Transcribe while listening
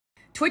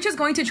Twitch is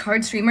going to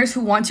charge streamers who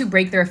want to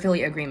break their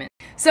affiliate agreement.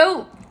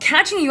 So,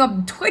 catching you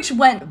up, Twitch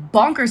went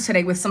bonkers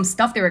today with some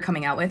stuff they were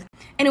coming out with.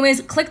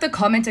 Anyways, click the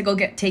comment to go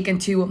get taken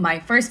to my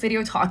first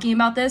video talking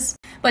about this.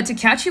 But to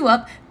catch you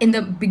up, in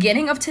the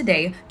beginning of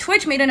today,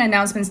 Twitch made an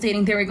announcement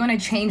stating they were going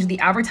to change the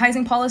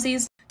advertising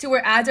policies to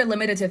where ads are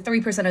limited to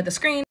 3% of the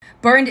screen,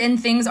 burned in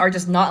things are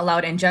just not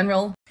allowed in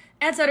general,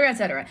 etc,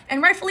 etc.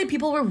 And rightfully,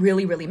 people were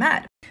really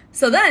mad.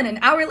 So then, an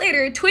hour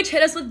later, Twitch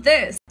hit us with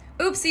this.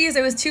 Oopsies,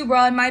 it was too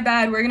broad, my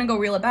bad, we're gonna go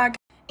reel it back.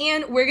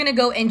 And we're gonna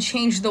go and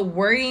change the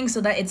wording so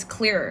that it's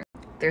clearer.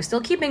 They're still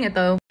keeping it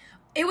though.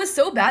 It was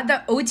so bad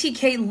that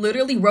OTK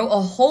literally wrote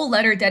a whole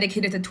letter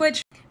dedicated to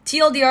Twitch.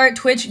 TLDR,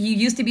 Twitch, you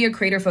used to be a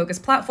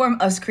creator-focused platform.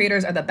 Us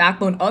creators are the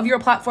backbone of your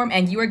platform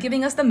and you are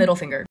giving us the middle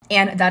finger.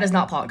 And that is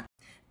not POG.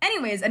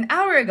 Anyways, an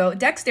hour ago,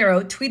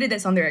 Dextero tweeted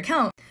this on their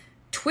account.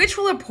 Twitch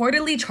will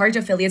reportedly charge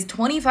affiliates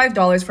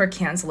 $25 for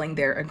canceling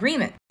their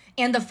agreement.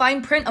 And the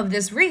fine print of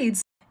this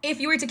reads, if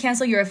you were to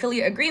cancel your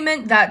affiliate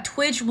agreement, that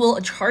Twitch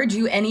will charge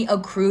you any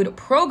accrued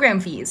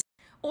program fees,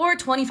 or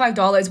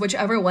 $25,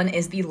 whichever one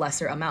is the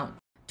lesser amount.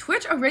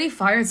 Twitch already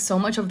fired so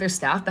much of their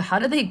staff, but how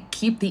do they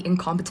keep the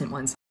incompetent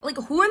ones? Like,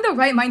 who in their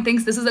right mind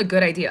thinks this is a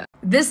good idea?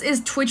 This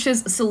is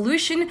Twitch's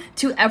solution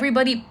to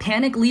everybody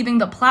panic leaving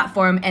the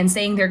platform and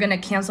saying they're gonna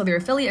cancel their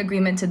affiliate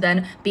agreement to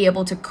then be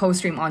able to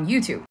co-stream on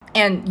YouTube.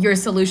 And your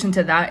solution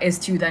to that is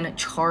to then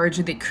charge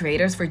the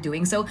creators for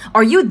doing so.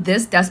 Are you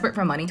this desperate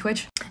for money,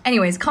 Twitch?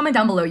 Anyways, comment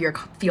down below your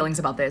feelings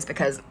about this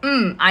because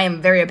I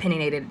am very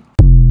opinionated